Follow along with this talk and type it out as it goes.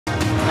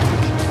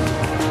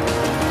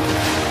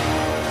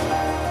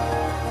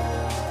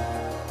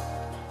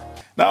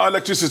Now,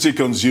 electricity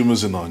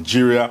consumers in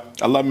Nigeria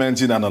are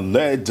lamenting an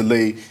alleged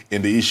delay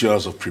in the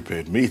issuance of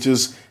prepaid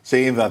meters,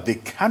 saying that they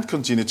can't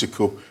continue to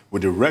cope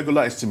with the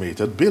regular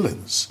estimated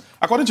billings.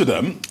 According to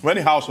them, many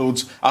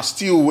households are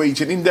still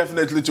waiting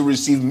indefinitely to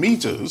receive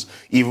meters,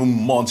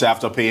 even months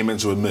after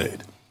payments were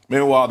made.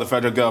 Meanwhile, the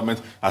federal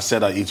government has said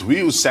that it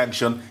will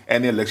sanction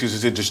any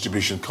electricity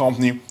distribution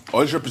company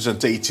or its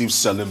representatives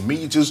selling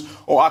meters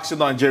or asking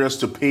Nigerians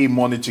to pay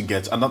money to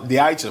get the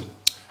item.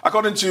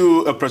 According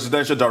to a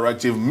presidential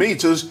directive,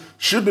 meters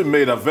should be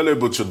made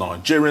available to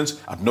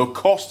Nigerians at no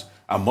cost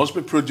and must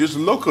be produced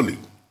locally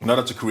in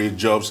order to create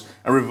jobs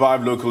and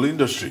revive local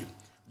industry.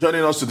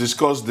 Joining us to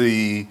discuss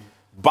the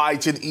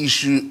biting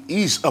issue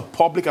is a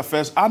public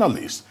affairs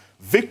analyst,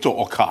 Victor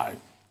Okhai.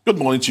 Good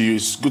morning to you.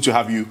 It's good to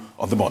have you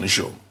on the morning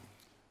show.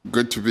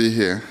 Good to be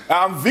here.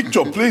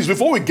 Victor, please,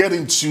 before we get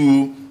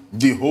into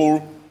the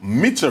whole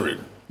metering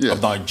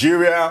of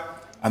Nigeria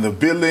and the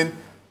billing,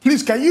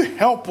 please, can you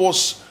help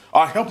us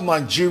help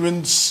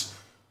Nigerians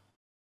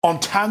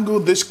untangle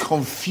this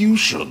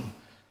confusion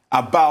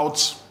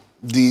about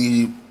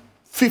the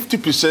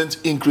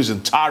 50% increase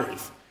in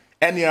tariff?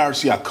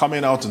 NERC are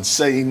coming out and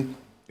saying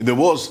there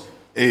was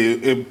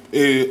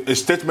a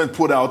statement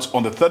put out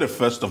on the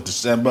 31st of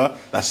December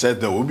that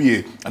said there will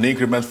be an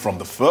increment from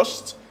the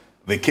 1st.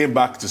 They came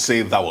back to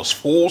say that was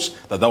false,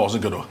 that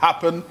wasn't going to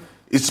happen.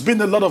 It's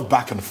been a lot of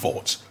back and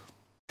forth.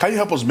 Can you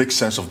help us make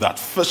sense of that?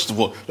 First of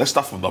all, let's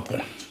start from that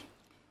point.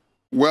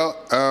 Well,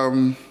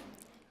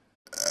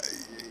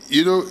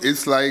 you know,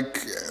 it's like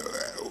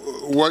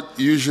what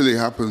usually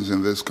happens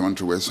in this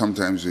country where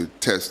sometimes you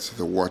test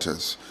the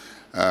waters.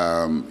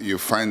 You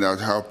find out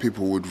how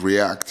people would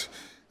react.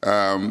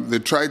 They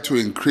tried to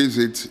increase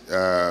it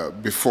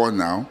before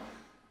now,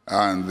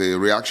 and the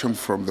reaction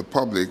from the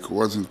public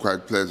wasn't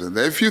quite pleasant.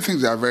 There are a few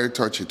things that are very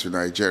touchy to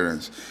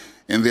Nigerians.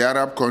 In the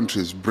Arab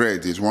countries,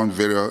 bread is one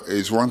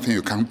thing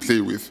you can't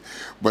play with.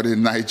 But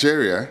in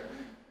Nigeria,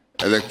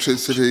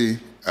 electricity,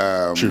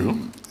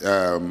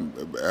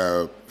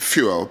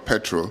 fuel,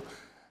 petrol,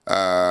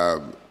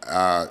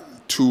 are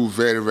two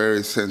very,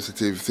 very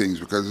sensitive things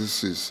because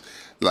this is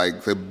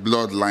like the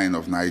bloodline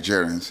of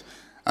Nigerians.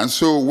 And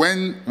so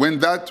when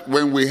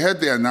we heard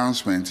the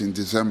announcement in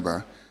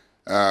December,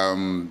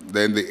 then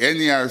the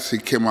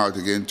NERC came out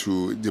again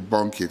to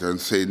debunk it and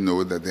say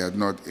no, that they had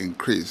not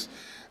increased.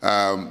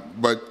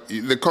 But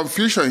the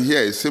confusion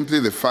here is simply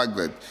the fact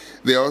that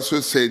they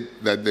also said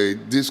that the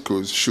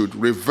discos should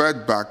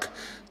revert back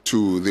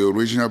to the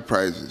original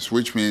prices,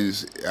 which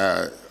means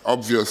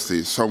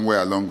obviously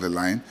somewhere along the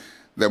line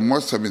there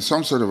must have been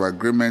some sort of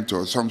agreement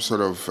or some sort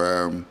of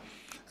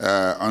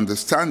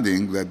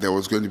understanding that there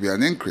was going to be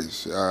an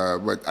increase.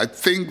 But I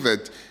think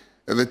that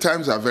the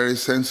times are very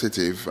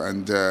sensitive,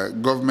 and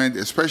government,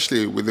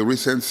 especially with the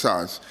recent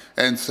SARS,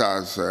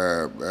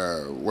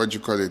 what do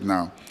you call it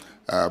now,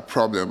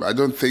 problem, I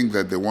don't think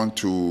that they want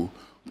to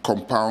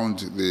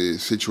compound the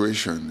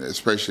situation,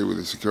 especially with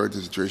the security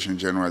situation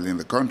generally in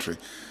the country.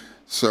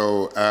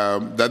 So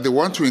that they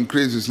want to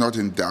increase is not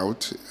in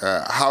doubt.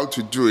 How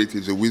to do it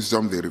is a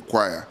wisdom they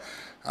require.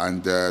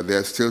 And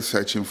they're still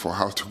searching for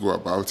how to go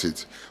about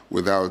it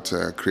without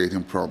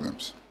creating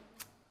problems.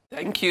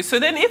 Thank you. So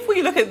then if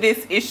we look at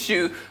this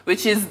issue,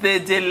 which is the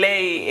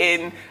delay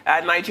in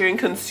Nigerian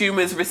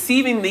consumers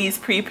receiving these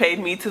prepaid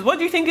meters, what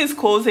do you think is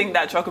causing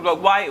that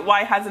chock-a-block?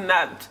 Why hasn't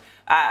that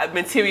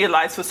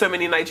materialized for so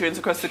many Nigerians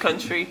across the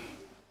country?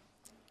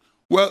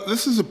 Well,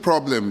 this is a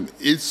problem.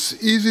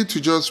 It's easy to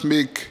just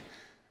make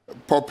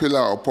popular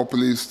or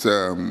populist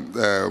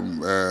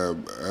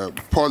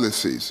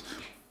policies.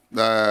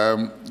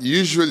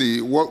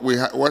 Usually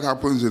what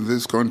happens in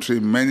this country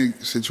in many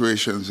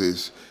situations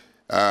is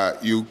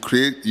you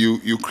create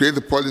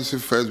the policy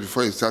first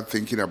before you start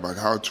thinking about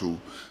how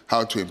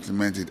to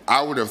implement it.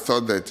 I would have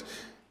thought that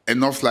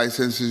enough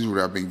licenses would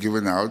have been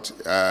given out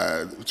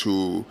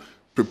to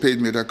prepaid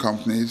meter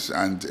companies,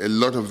 and a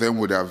lot of them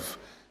would have,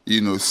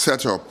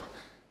 set up,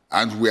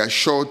 and we are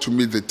sure to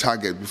meet the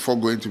target before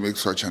going to make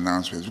such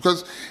announcements.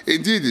 Because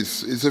indeed,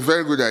 it's a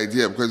very good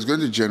idea because it's going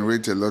to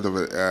generate a lot of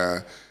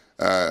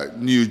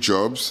new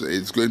jobs.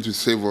 It's going to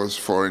save us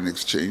foreign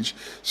exchange,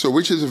 so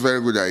which is a very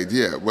good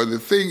idea. But the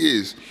thing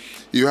is,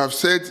 you have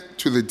said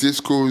to the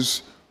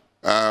discos,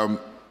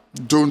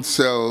 don't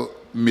sell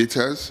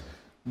meters,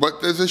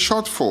 but there's a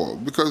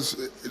shortfall because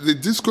the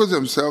discos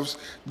themselves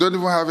don't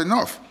even have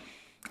enough.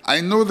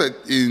 I know that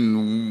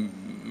in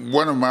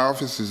one of my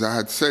offices, I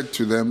had said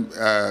to them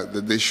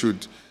that they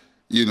should,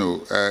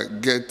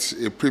 get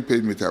a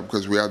prepaid meter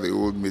because we have the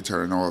old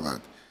meter and all that.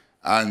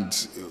 And,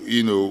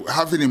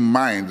 having in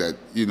mind that,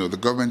 the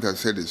government has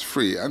said it's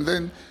free, and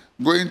then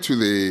going to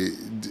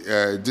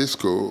the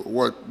disco,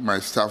 what my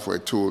staff were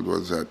told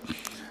was that,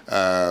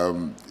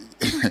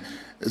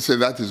 so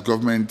that is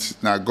government,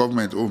 now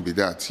government won't be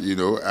that,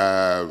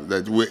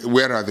 that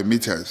where are the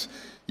meters,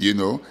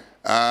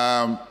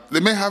 They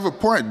may have a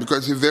point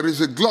because if there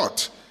is a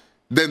glut,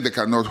 then they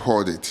cannot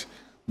hoard it.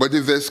 But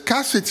if there's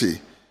scarcity,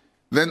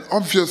 then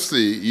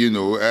obviously,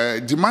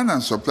 demand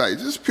and supply,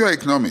 it's just pure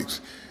economics.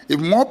 If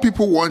more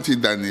people want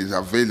it than is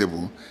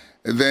available,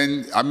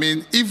 then, I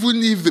mean,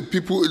 even if the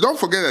people, don't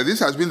forget that this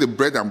has been the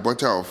bread and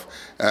butter of,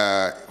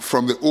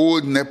 from the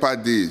old NEPA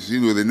days, you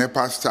know, the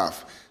NEPA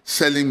staff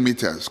selling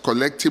meters,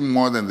 collecting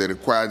more than the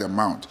required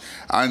amount.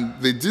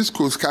 And the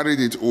discos carried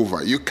it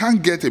over. You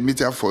can't get a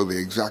meter for the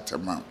exact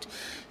amount,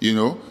 you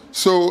know.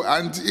 So,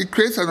 and it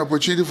creates an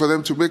opportunity for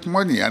them to make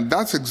money. And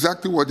that's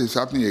exactly what is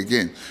happening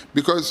again.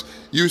 Because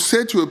you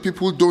say to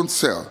people, don't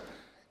sell,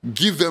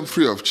 give them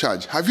free of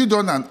charge. Have you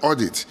done an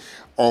audit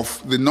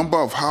of the number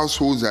of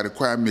households that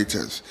require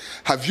meters?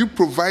 Have you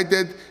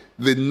provided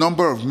the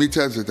number of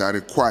meters that are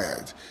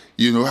required?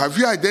 You know, have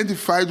you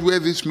identified where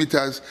these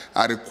meters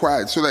are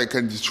required so that you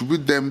can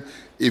distribute them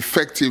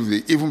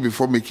effectively even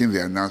before making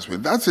the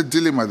announcement? That's a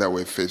dilemma that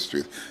we're faced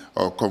with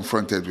or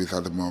confronted with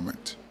at the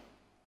moment.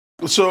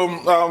 So,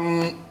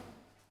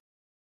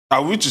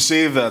 are we to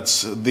say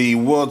that the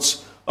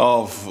words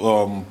of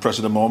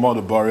President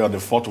Muhammadu Buhari on the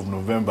 4th of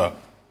November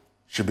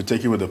should be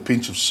taken with a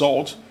pinch of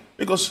salt?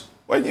 Because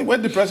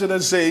when the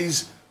president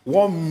says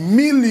 1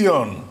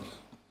 million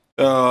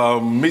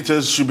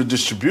meters should be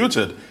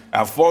distributed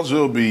and funds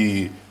will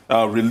be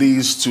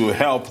released to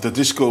help the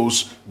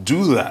discos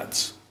do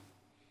that.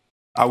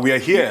 And we are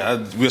here,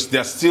 and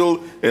there's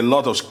still a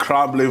lot of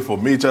scrambling for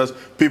meters.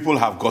 People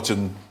have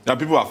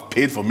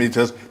paid for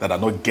meters that are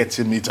not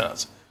getting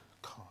meters.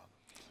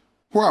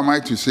 Who am I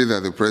to say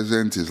that the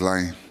president is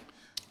lying?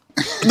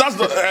 That's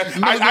not,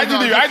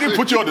 I didn't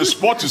put you on the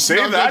spot to say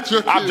that.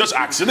 I'm just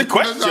asking the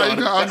question.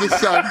 I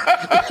understand.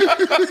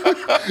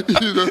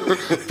 You know,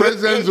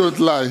 presidents don't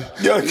lie.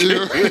 Okay. You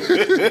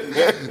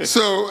know?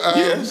 So,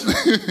 yes.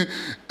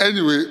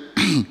 Anyway,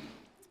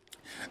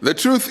 the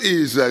truth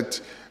is that,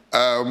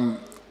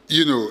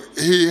 you know,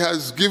 he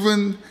has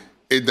given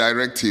a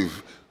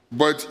directive.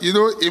 But, you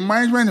know, in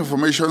management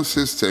information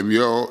system,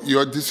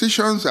 your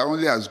decisions are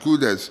only as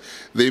good as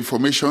the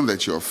information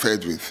that you're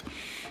fed with.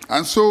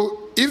 And so,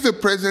 if the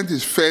president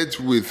is fed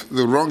with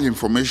the wrong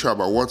information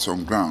about what's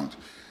on ground,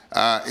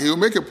 he'll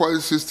make a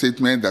policy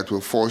statement that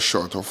will fall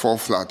short or fall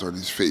flat on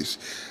his face.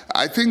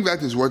 I think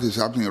that is what is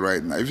happening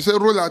right now. If you say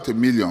roll out 1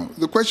 million,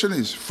 the question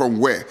is from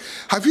where?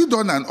 Have you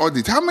done an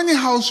audit? How many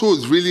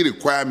households really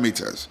require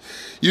meters?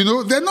 You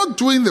know, they're not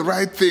doing the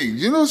right thing,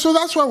 you know, so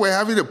that's why we're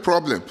having a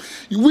problem.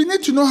 We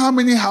need to know how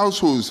many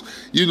households,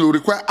 you know,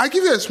 require. I'll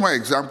give you a small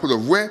example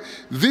of where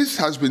this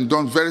has been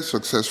done very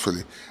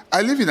successfully.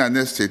 I live in an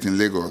estate in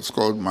Lagos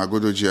called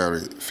Magodo GRA,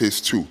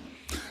 Phase 2.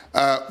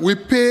 We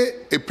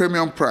pay a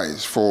premium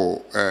price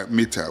for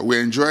meter. We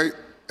enjoy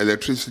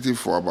electricity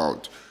for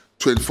about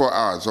 24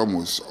 hours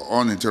almost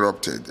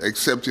uninterrupted,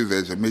 except if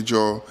there's a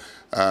major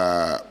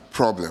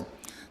problem.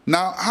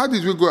 Now, how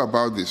did we go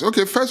about this?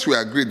 Okay, first we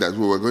agreed that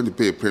we were going to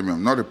pay a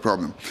premium, not a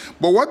problem.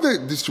 But what the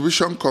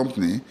distribution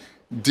company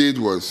did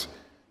was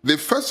they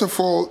first of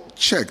all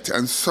checked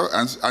and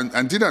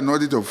did an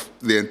audit of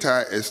the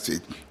entire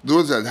estate.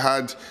 Those that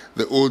had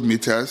the old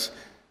meters,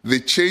 they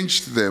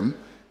changed them,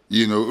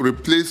 you know,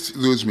 replaced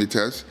those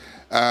meters,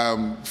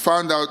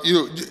 found out, you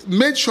know,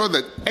 made sure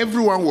that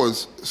everyone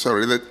was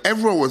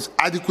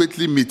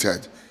adequately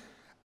metered.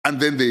 And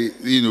then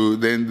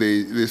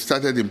they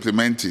started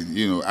implementing,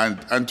 you know,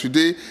 and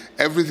today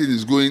everything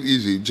is going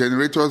easy.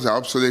 Generators are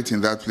obsolete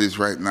in that place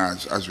right now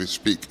as we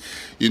speak,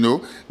 you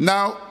know.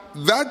 Now,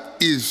 that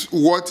is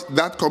what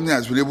that company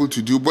has been able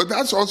to do, but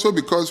that's also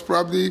because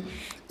probably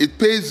it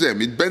pays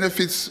them, it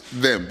benefits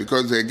them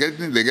because they're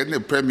getting a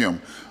premium,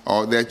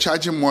 or they're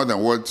charging more than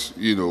what,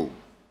 you know,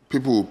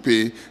 people will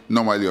pay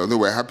normally, although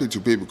we're happy to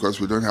pay because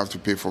we don't have to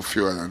pay for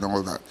fuel and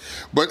all that.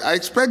 But I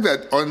expect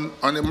that on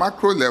a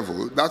macro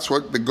level, that's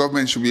what the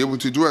government should be able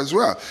to do as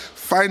well.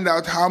 Find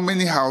out how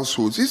many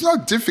households. It's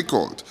not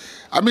difficult.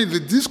 I mean, the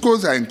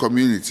discos are in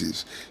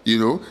communities, you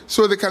know,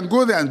 so they can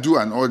go there and do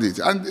an audit.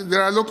 And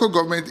there are local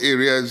government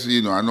areas,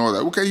 you know, and all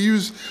that. We can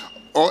use,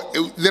 or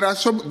there are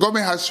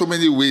government has so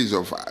many ways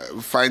of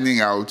finding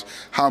out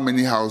how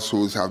many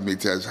households have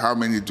meters, how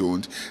many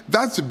don't.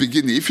 That's the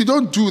beginning. If you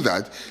don't do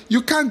that,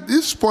 you can't,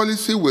 this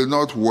policy will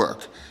not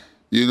work,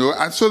 you know.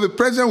 And so the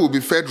president will be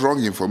fed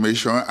wrong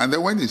information, and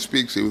then when he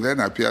speaks, it will then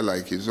appear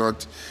like he's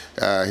not,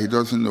 he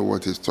doesn't know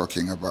what he's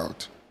talking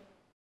about.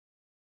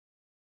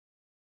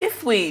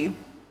 If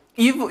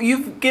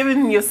you've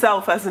given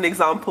yourself as an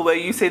example where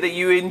you say that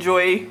you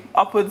enjoy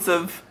upwards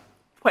of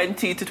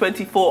 20 to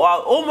 24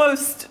 hours,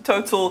 almost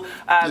total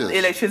Yes.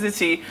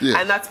 electricity, Yes.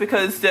 and that's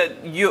because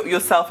that you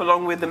yourself,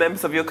 along with the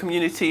members of your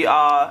community,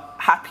 are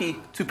happy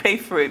to pay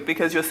for it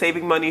because you're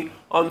saving money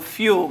on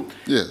fuel.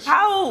 Yes.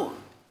 How,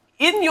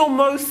 in your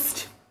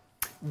most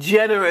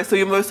generous or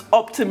your most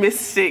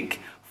optimistic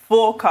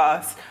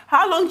forecast,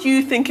 how long do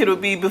you think it will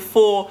be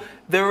before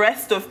the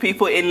rest of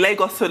people in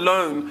Lagos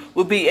alone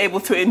will be able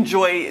to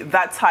enjoy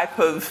that type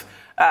of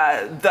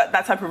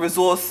that type of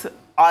resource,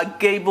 are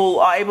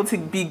able to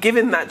be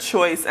given that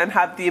choice and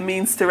have the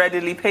means to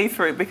readily pay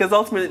for it? Because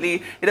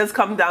ultimately it does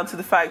come down to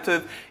the fact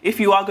of, if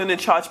you are going to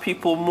charge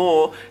people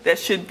more, there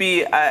should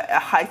be a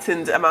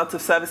heightened amount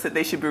of service that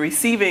they should be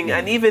receiving.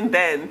 And even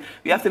then,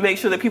 we have to make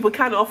sure that people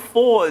can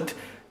afford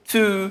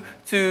to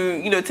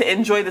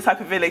enjoy the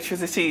type of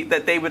electricity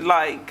that they would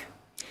like.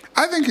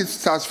 I think it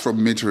starts from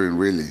metering,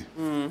 really.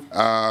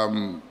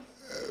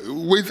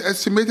 With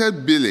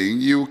estimated billing,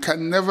 you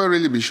can never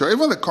really be sure.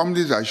 Even the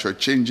companies are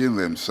shortchanging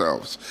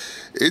themselves.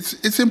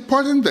 It's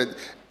important that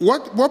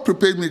what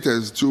prepaid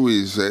meters do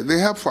is they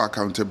help for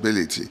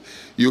accountability.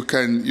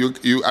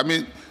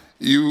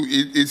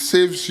 It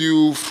saves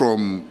you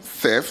from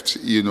theft,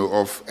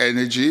 of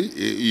energy,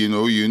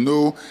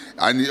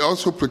 and it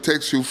also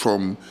protects you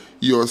from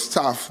your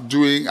staff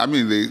doing,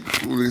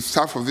 the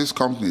staff of these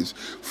companies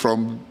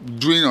from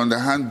doing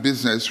underhand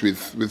business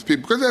with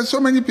people. Because there are so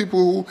many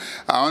people who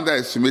are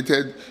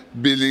underestimated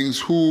billings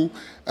who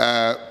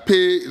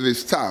pay the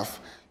staff,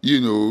 the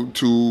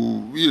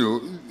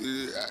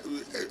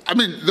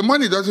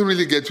money doesn't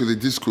really get to the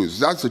discos.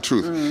 That's the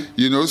truth,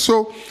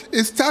 So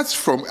it starts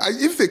from,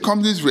 if the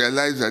companies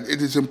realize that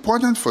it is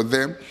important for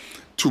them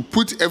to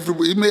put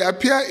everybody, it may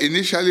appear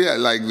initially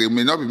like they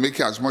may not be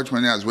making as much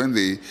money as when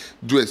they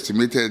do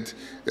estimated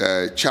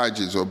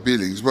charges or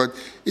billings, but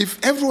if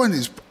everyone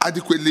is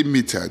adequately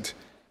metered,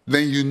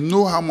 then you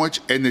know how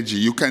much energy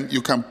you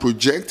can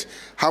project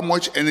how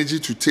much energy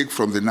to take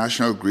from the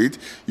national grid.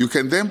 You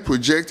can then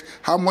project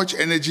how much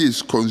energy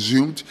is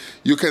consumed.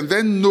 You can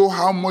then know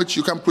how much,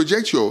 you can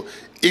project your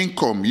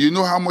income. You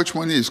know how much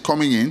money is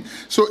coming in.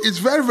 So it's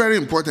very, very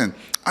important.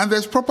 And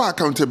there's proper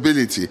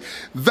accountability.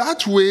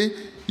 That way,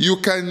 you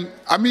can,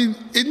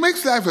 it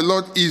makes life a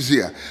lot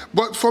easier.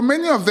 But for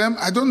many of them,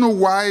 I don't know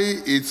why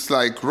it's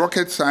like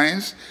rocket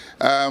science.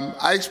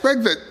 I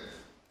expect that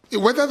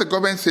whether the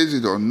government says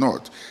it or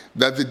not,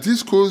 that the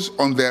discos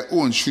on their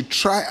own should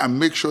try and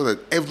make sure that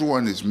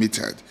everyone is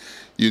metered,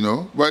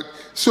 But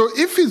so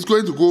if it's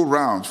going to go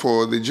round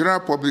for the general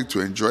public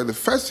to enjoy, the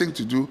first thing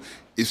to do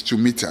is to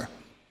meter.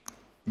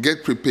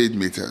 Get prepaid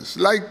meters,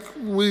 like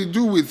we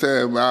do with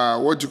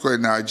what you call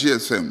in our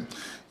GSM.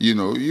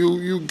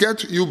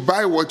 You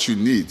buy what you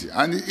need,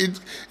 and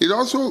it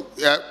also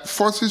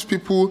forces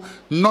people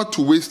not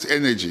to waste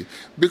energy,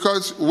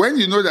 because when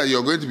you know that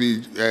you're going to be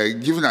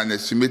given an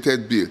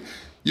estimated bill,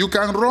 you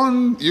can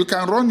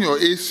run your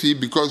AC,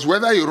 because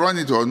whether you run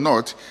it or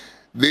not,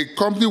 the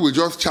company will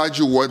just charge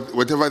you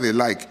whatever they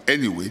like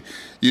anyway,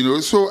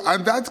 So,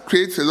 and that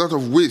creates a lot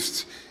of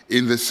waste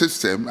in the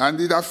system,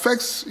 and it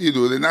affects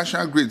the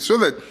national grid, so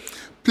that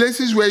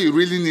places where you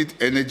really need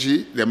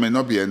energy, there may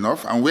not be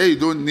enough, and where you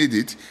don't need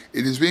it,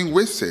 it is being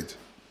wasted.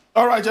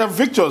 All right,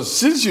 Victor,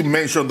 since you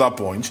mentioned that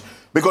point,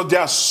 because there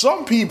are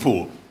some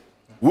people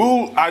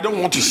who, I don't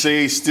want to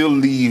say still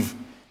live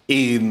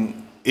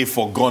in a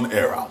foregone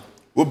era,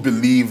 who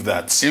believe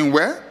that... In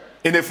where?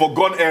 In a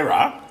foregone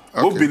era,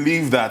 okay. Who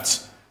believe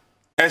that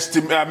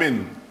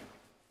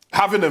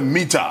having a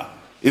meter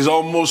is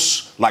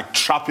almost like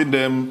trapping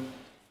them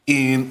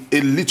in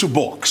a little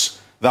box.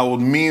 That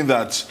would mean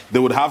that they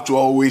would have to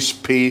always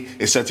pay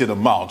a certain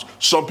amount.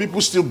 Some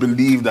people still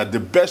believe that the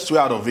best way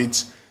out of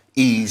it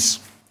is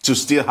to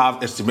still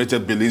have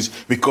estimated billings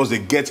because they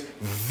get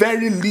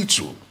very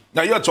little.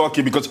 Now you're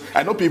talking, because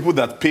I know people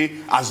that pay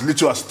as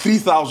little as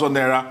 3,000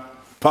 naira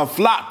per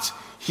flat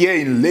here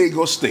in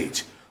Lagos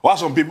State, while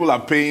some people are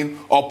paying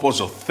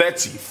upwards of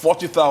 30,000,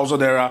 40,000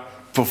 naira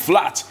per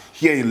flat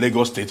here in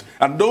Lagos State.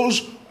 And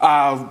those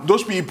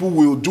people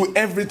will do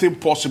everything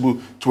possible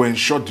to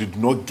ensure they do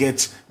not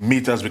get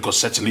meters, because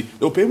certainly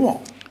they'll pay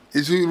more.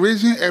 It's the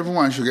reason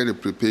everyone should get a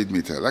prepaid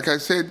meter. Like I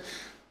said,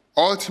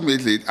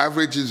 ultimately it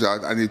averages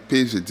out and it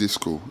pays the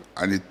disco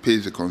and it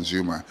pays the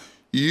consumer.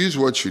 You use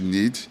what you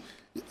need.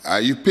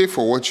 You pay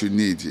for what you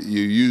need.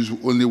 You use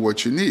only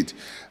what you need.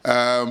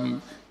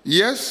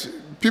 Yes,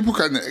 people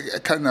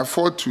can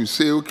afford to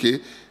say, okay,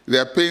 they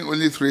are paying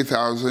only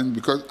 3,000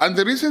 because, and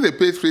the reason they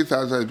pay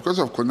 3,000 is because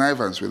of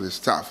connivance with the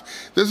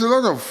staff. There's a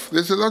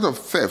lot of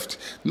theft,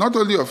 not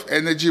only of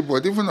energy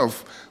but even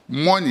of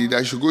money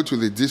that should go to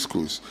the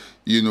discos.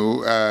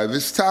 The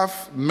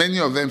staff, many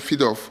of them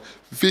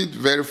feed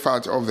very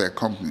fat off their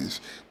companies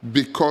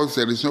because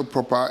there is no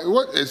proper,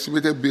 what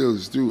estimated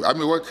bills do,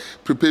 what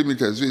prepaid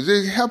meters do, is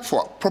they help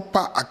for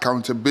proper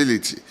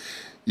accountability.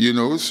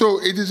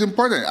 So it is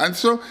important. And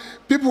so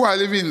people who are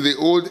living in the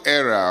old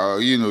era,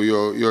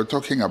 you're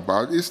talking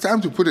about, it's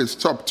time to put a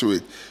stop to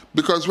it.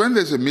 Because when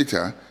there's a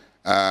meter,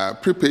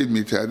 prepaid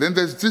meter, then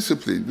there's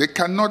discipline. They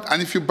cannot,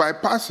 and if you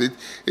bypass it,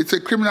 it's a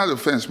criminal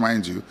offense,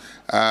 mind you.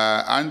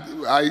 And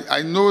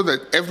I know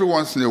that every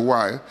once in a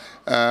while,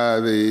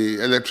 the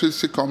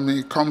electricity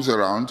company comes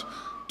around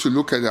to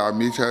look at our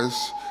meters,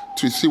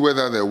 to see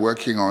whether they're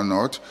working or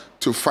not,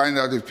 to find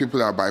out if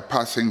people are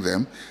bypassing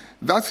them.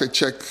 That's a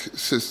check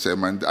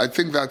system, and I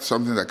think that's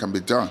something that can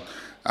be done.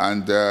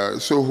 And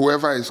so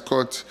whoever is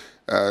caught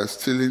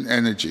stealing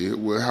energy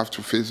will have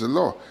to face the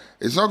law.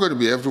 It's not going to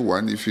be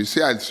everyone. If you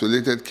see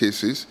isolated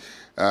cases,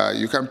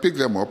 you can pick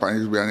them up, and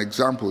it will be an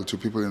example to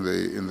people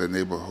in the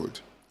neighborhood.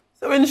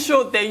 So in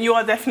short, then, you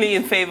are definitely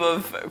in favor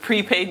of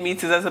prepaid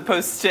meters as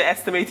opposed to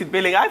estimated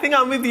billing. I think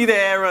I'm with you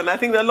there, Aaron. I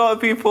think that a lot of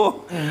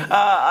people...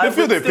 they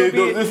feel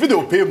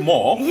they'll pay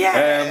more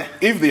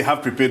if they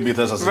have prepaid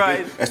meters as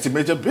right.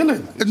 Estimated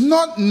billing.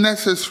 Not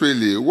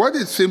necessarily. What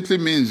it simply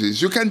means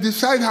is you can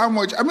decide how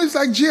much... it's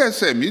like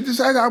GSM. You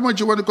decide how much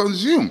you want to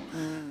consume.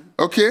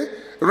 Okay?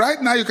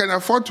 Right now, you can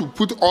afford to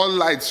put all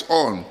lights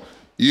on,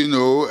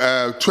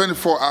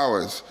 24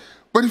 hours.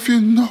 But if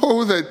you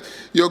know that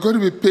you're going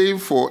to be paying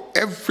for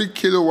every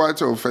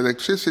kilowatt of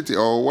electricity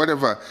or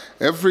whatever,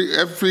 every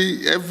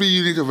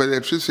unit of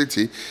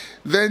electricity,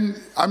 then,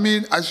 I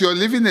mean, as you're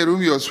leaving a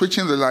room, you're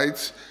switching the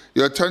lights,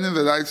 you're turning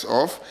the lights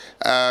off,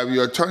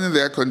 you're turning the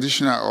air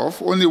conditioner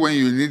off. Only when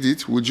you need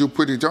it would you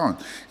put it on.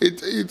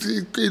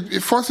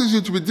 It forces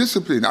you to be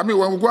disciplined. I mean,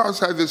 when we go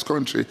outside this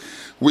country,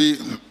 we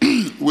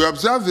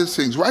observe these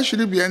things. Why should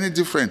it be any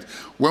different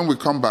when we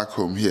come back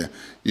home here?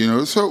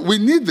 So we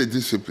need the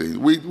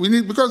discipline. We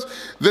need, because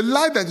the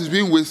light that is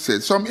being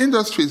wasted, some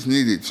industries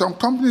need it, some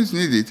companies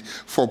need it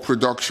for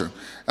production.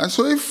 And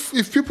so if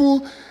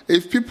people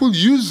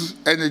use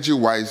energy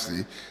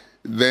wisely,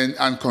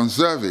 and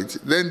conserve it,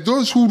 then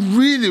those who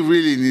really,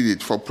 really need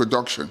it for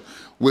production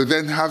will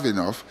then have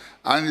enough,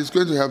 and it's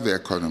going to help the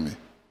economy.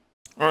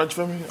 All right,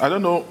 Femi, I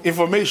don't know,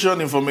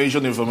 information.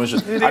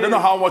 I don't know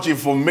how much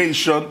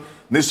information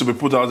needs to be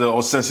put out there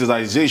or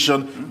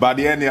sensitization by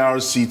the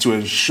NERC to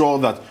ensure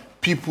that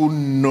people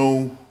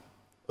know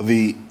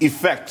the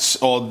effects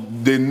or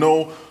they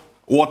know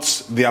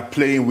what they are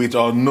playing with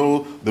or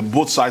know the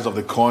both sides of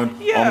the coin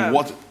on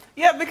what...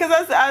 Yeah, because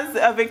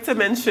as Victor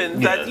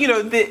mentioned, that,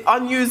 the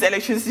unused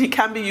electricity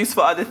can be used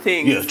for other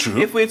things. Yeah,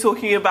 true. If we're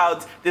talking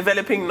about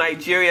developing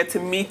Nigeria to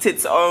meet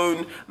its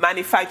own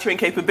manufacturing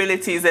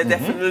capabilities, there's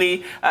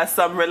definitely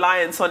some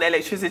reliance on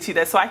electricity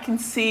there. So I can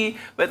see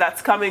where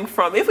that's coming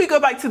from. If we go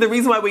back to the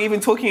reason why we're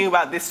even talking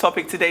about this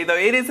topic today, though,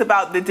 it is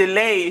about the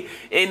delay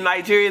in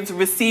Nigerians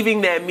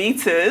receiving their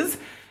meters.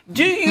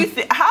 Do you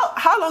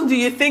how long do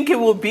you think it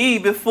will be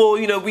before,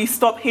 we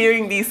stop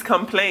hearing these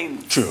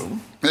complaints? True.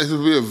 It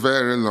will be a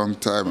very long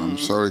time, I'm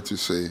sorry to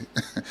say.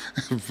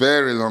 A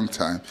very long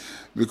time.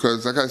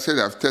 Because, like I said,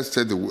 I've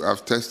tested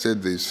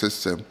the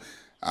system,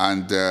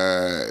 and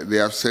they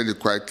have said it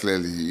quite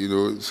clearly.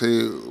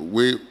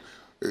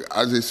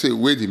 As they say,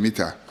 weigh the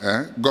meter.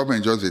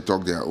 Government just, they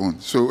talk their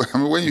own. So, I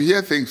mean, when you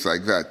hear things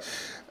like that,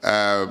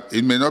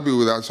 it may not be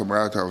without some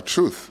matter of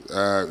truth.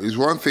 It's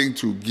one thing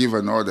to give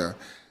an order,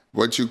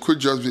 but you could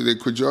just be,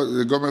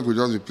 the government could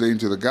just be playing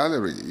to the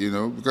gallery,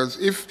 because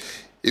if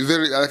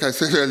there, like I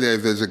said earlier,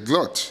 if there's a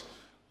glut,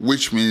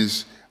 which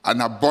means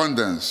an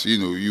abundance,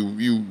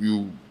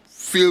 you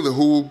fill the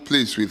whole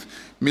place with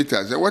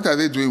meters, and what are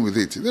they doing with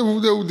it? They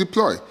will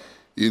deploy,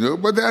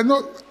 but they are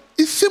not.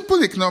 It's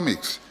simple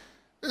economics.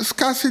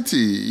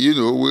 Scarcity,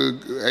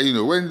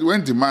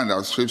 when demand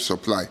outstrips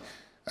supply,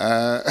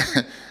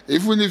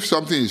 even if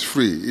something is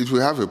free, it will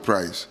have a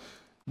price,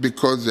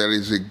 because there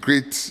is a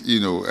great,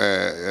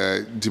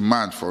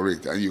 demand for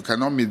it, and you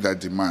cannot meet that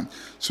demand.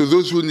 So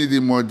those who need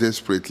it more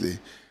desperately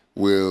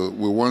will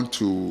want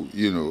to,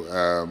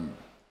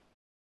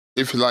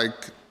 if you like,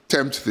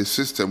 tempt the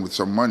system with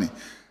some money.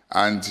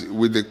 And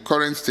with the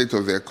current state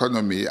of the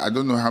economy, I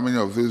don't know how many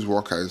of those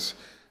workers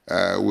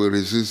will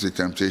resist the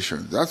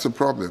temptation. That's the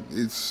problem.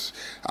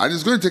 And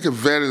it's going to take a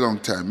very long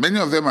time. Many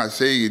of them are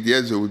saying,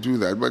 yes, they will do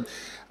that, but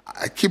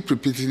I keep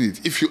repeating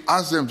it. If you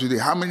ask them today,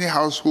 how many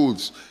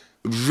households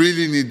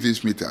really need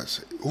these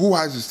meters? Who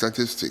has the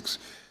statistics?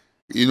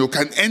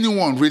 Can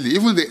anyone really,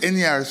 even the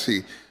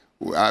NERC,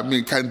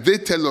 can they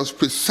tell us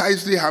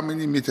precisely how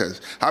many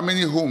meters, how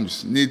many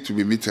homes need to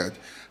be metered?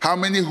 How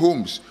many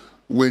homes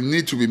will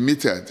need to be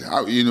metered,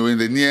 in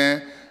the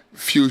near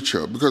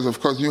future? Because, of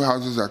course, new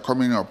houses are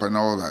coming up and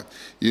all that.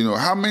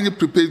 How many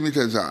prepaid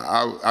meters are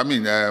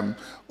out?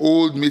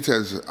 Old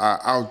meters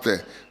are out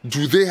there.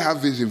 Do they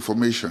have this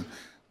information?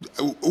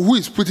 Who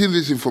is putting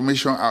this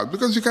information out?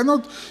 Because you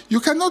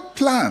cannot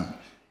plan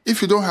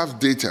if you don't have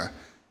data,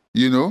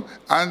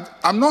 And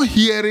I'm not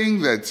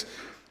hearing that.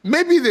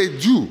 Maybe they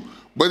do,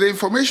 but the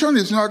information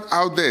is not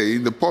out there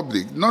in the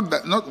public. Not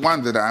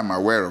one that I'm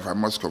aware of, I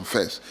must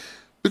confess.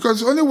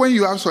 Because only when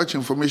you have such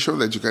information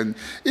that you can.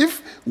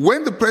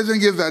 When the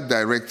president gave that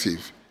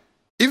directive,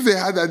 if they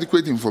had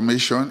adequate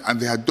information and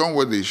they had done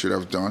what they should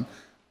have done,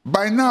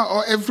 by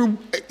now, I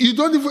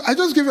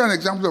just give you an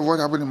example of what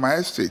happened in my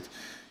estate.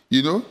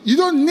 You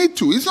don't need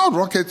to. It's not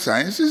rocket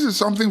science. This is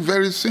something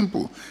very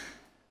simple.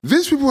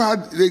 These people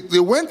they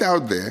went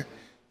out there,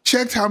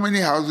 checked how many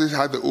houses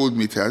had the old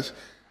meters,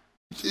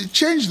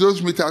 changed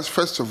those meters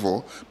first of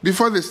all,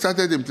 before they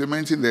started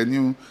implementing their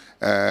new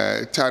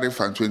tariff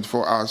and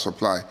 24-hour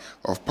supply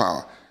of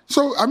power.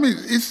 So, I mean,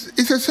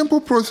 it's a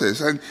simple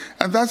process, and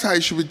that's how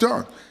it should be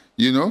done,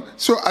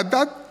 So at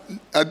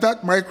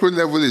that micro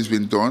level it's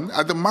been done.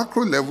 At the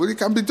macro level, it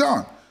can be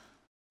done.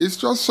 It's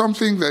just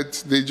something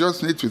that they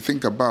just need to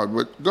think about.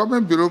 But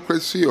government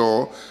bureaucracy,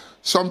 or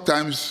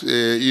sometimes,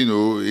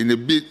 in a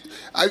bit...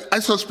 I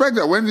suspect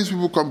that when these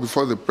people come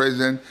before the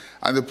president,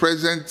 and the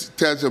president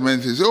tells them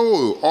and says,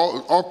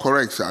 all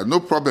correct, sir, no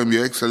problem,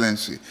 Your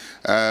Excellency.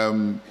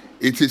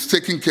 It is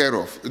taken care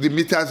of. The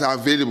meters are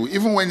available,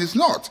 even when it's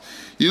not.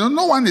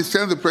 No one is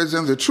telling the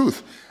president the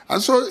truth.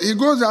 And so he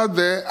goes out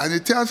there and he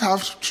tells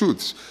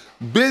half-truths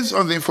based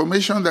on the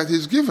information that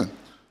he's given.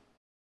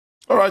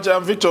 All right,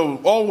 Victor,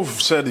 all we've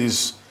said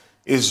is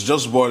is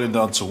just boiling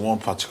down to one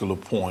particular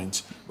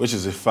point, which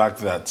is the fact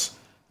that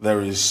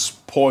there is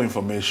poor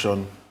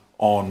information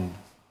on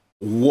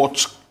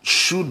what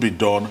should be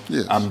done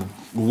and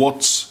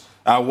what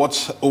are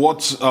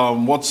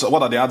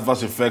the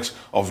adverse effects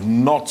of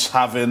not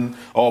having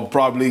or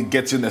probably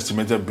getting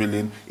estimated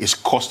billing is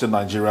costing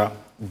Nigeria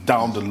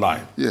down the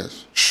line.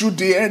 Yes. Should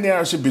the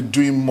NIRC be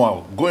doing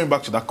more? Going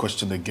back to that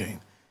question again,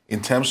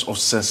 in terms of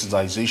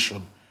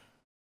sensitization,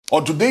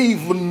 or do they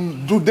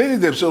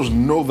themselves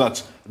know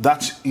that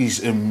that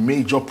is a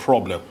major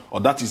problem or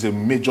that is a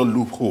major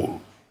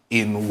loophole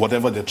in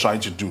whatever they're trying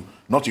to do,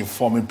 not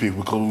informing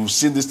people? Because we've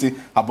seen this thing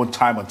happen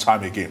time and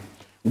time again.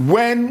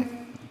 When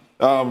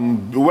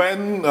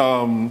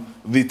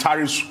the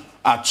tariffs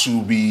are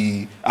to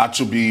be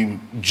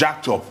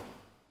jacked up,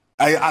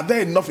 are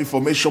there enough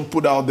information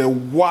put out there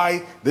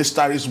why these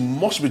tariffs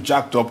must be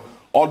jacked up,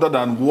 other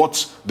than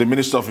what the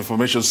Minister of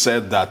Information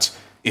said, that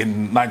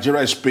in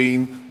Nigeria is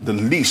paying the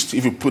least,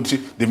 if you put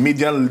it, the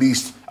median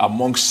least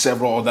amongst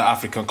several other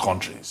African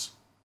countries?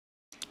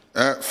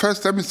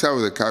 First, let me start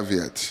with a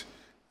caveat.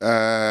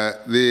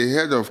 The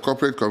head of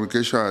corporate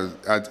communication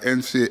at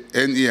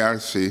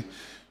NERC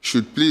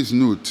should please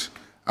note,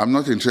 I'm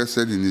not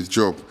interested in his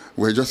job.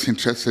 We're just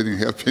interested in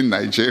helping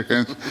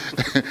Nigerians.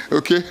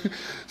 Okay?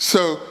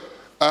 So,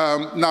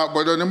 now,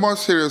 but on a more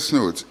serious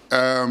note,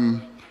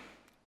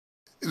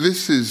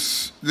 this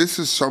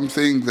is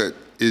something that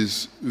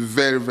is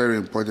very, very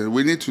important.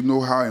 We need to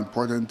know how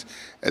important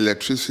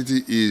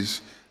electricity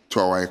is to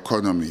our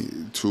economy,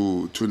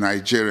 to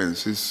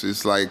Nigerians.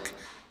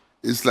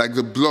 It's like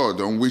the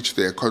blood on which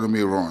the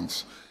economy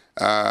runs.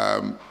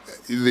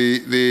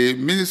 The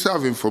Minister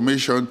of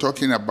Information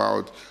talking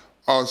about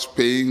us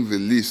paying the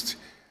least.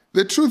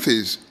 The truth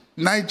is,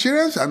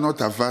 Nigerians are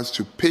not averse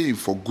to paying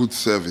for good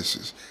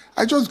services.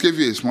 I just gave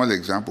you a small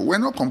example. We're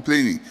not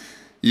complaining,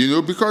 you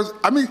know, because,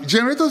 I mean,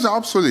 generators are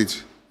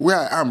obsolete where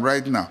I am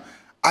right now.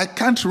 I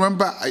can't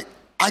remember,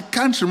 I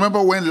can't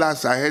remember when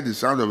last I heard the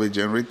sound of a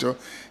generator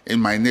in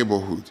my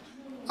neighborhood.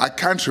 I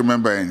can't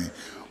remember any.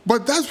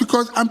 But that's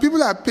because, and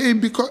people are paying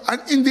because, and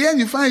in the end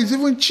you find it's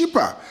even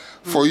cheaper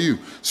for you.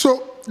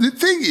 So the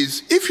thing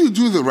is, if you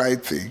do the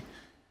right thing,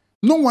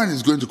 no one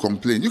is going to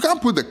complain. You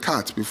can't put the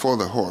cart before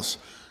the horse.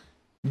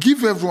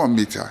 Give everyone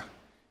meter.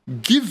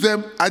 Give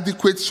them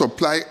adequate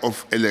supply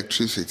of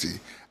electricity.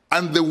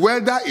 And the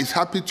welder is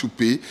happy to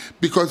pay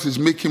because he's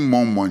making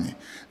more money.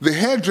 The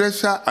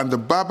hairdresser and the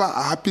barber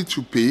are happy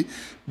to pay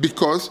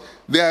because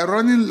they are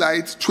running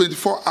lights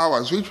 24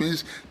 hours, which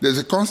means there's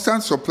a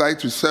constant supply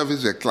to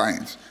service their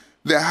clients.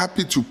 They're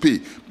happy to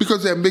pay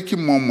because they're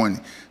making more money.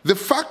 The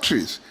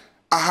factories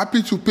are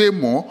happy to pay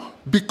more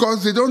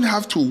because they don't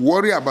have to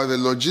worry about the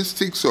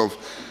logistics of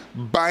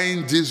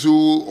buying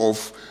diesel,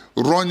 of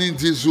running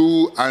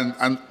diesel,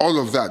 and all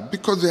of that,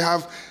 because they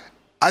have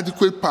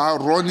adequate power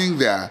running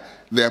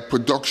their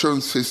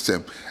production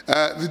system.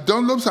 The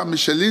Dunlops and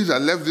Michelins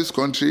that left this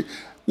country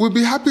will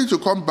be happy to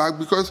come back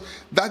because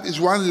that is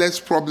one less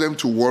problem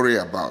to worry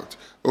about,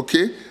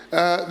 okay?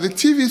 The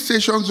TV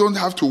stations don't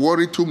have to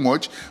worry too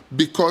much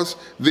because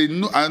they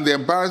know, and the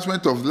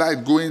embarrassment of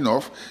light going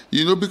off,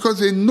 you know, because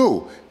they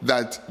know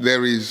that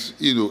there is,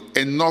 you know,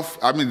 enough,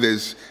 I mean,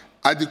 there's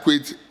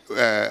adequate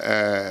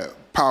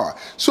power.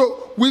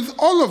 So with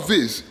all of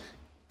this,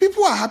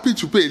 people are happy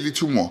to pay a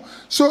little more.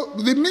 So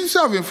the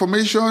Minister of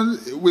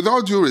Information, with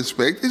all due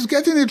respect, is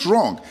getting it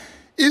wrong.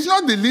 It's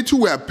not the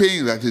little we are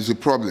paying that is the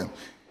problem.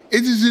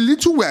 It is the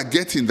little we are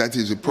getting that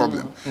is the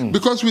problem.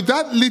 Because with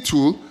that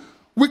little,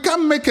 we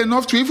can't make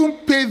enough to even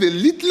pay the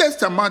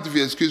littlest amount, if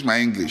you excuse my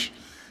English.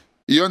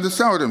 You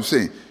understand what I'm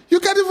saying? You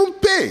can't even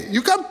pay.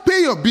 You can't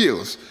pay your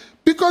bills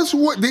because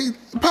the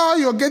power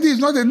you're getting is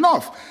not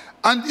enough.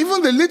 And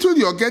even the little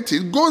you're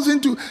getting goes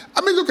into, I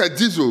mean, look at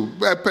diesel,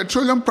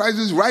 petroleum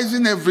prices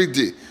rising every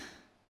day.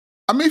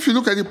 I mean, if you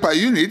look at it per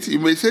unit, you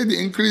may say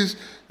the increase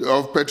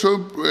of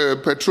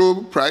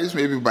petrol price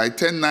maybe by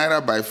 10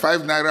 naira, by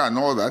 5 naira and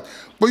all that,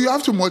 but you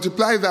have to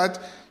multiply that,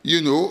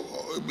 you know,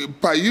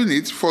 per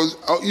unit for,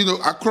 you know,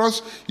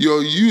 across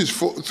your use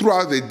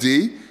throughout the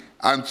day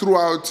and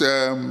throughout,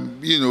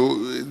 you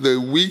know,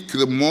 the week,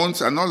 the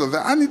months and all of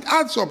that, and it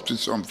adds up to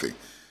something.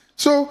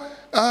 So,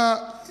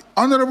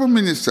 Honorable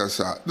Minister,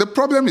 sir, the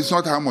problem is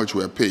not how much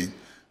we're paying.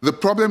 The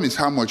problem is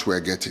how much we're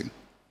getting.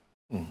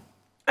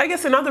 I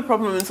guess another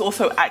problem is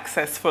also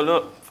access for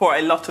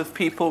a lot of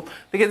people,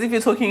 because if you're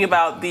talking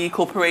about the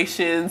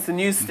corporations, the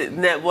news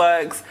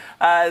networks,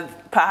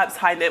 perhaps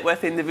high net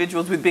worth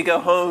individuals with bigger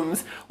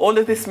homes, all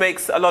of this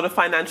makes a lot of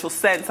financial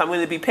sense. I'm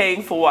going to be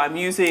paying for what I'm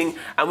using,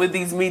 and with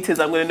these meters,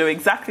 I'm going to know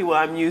exactly what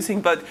I'm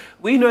using. But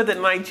we know that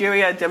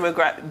Nigeria's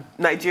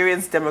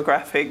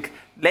demographic,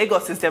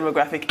 Lagos's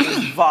demographic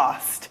is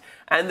vast.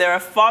 And there are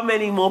far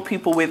many more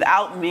people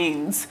without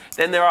means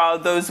than there are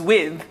those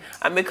with.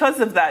 And because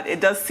of that, it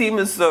does seem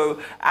as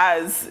though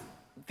as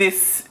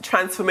this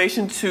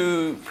transformation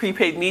to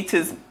prepaid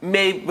meters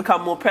may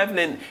become more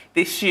prevalent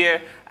this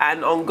year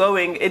and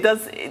ongoing, it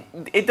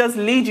does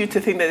lead you to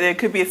think that there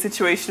could be a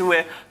situation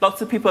where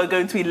lots of people are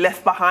going to be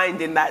left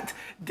behind in that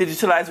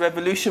digitalized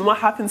revolution. What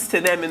happens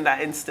to them in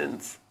that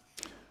instance?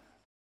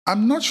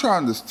 I'm not sure I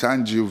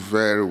understand you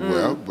very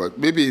well, but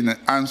maybe in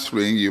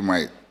answering, you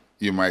might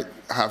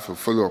have a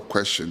follow-up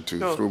question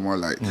to throw more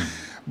light.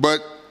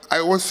 But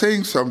I was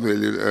saying something a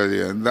little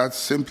earlier, and that's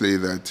simply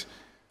that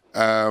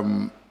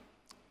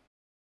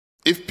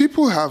if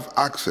people have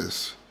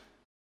access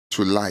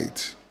to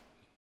light,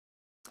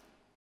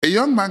 a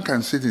young man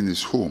can sit in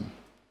his home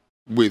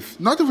with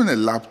not even a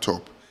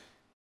laptop,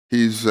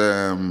 his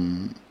let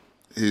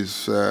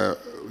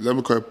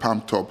me call it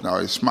palm top now,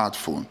 a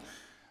smartphone.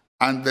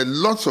 And there are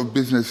lots of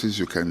businesses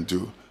you can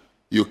do.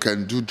 You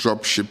can do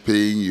drop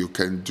shipping, you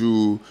can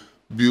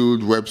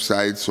build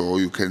websites, or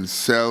you can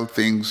sell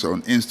things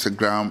on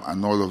Instagram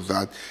and all of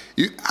that.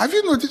 Have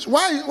you noticed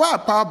why are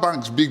power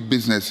banks big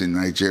business in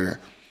Nigeria?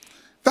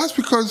 That's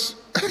because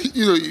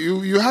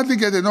you hardly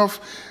get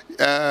enough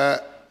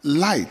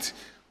light.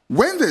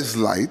 When there's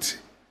light,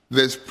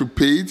 there's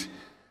prepaid.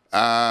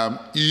 You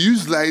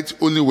use light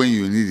only when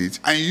you need it,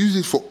 and you use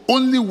it for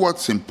only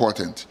what's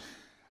important.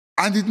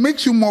 And it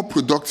makes you more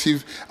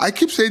productive. I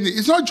keep saying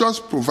it's not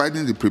just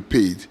providing the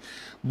prepaid,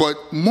 but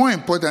more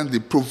importantly,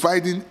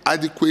 providing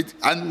adequate.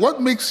 And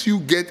what makes you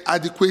get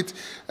adequate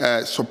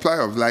supply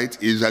of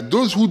light is that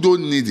those who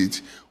don't need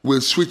it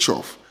will switch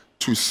off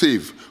to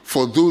save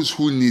for those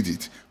who need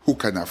it, who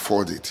can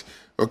afford it.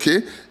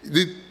 Okay?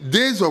 The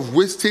days of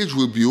wastage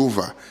will be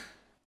over.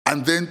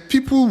 And then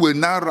people will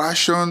now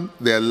ration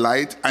their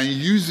light and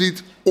use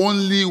it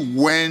only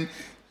when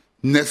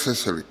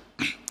necessary.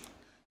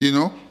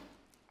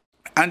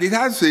 And it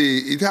has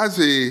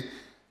a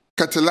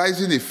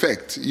catalyzing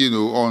effect,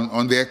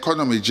 on the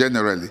economy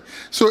generally.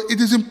 So it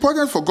is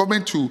important for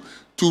government to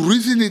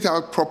reason it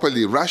out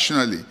properly,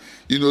 rationally,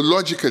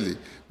 logically,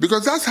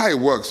 because that's how it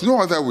works, no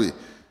other way.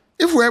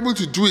 If we're able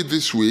to do it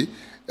this way,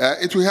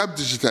 it will help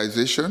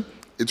digitization,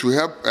 it will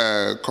help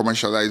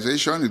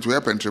commercialization, it will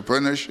help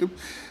entrepreneurship,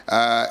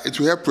 it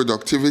will help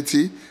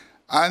productivity,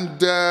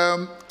 and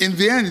in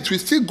the end, it will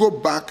still go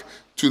back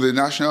to the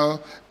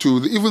national, to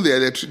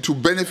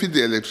benefit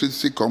the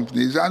electricity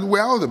companies, and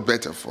we're all the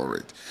better for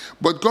it.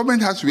 But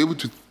government has to be able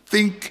to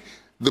think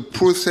the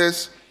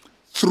process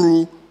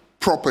through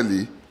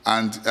properly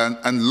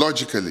and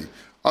logically.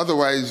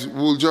 Otherwise,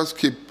 we'll just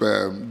keep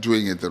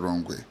doing it the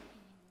wrong way.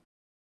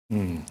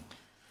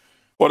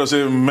 Well, I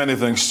say many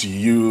thanks to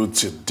you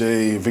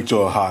today, Victor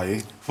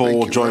Okhai,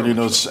 for joining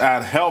us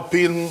and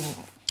helping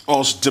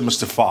us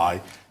demystify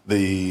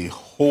the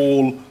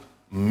whole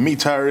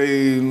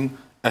metering,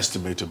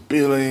 estimated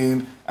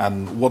billing,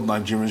 and what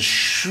Nigerians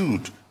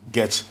should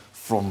get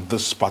from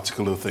this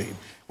particular thing.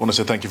 I want to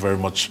say thank you very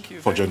much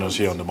for joining us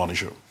here on The Morning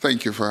Show.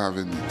 Thank you for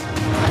having me.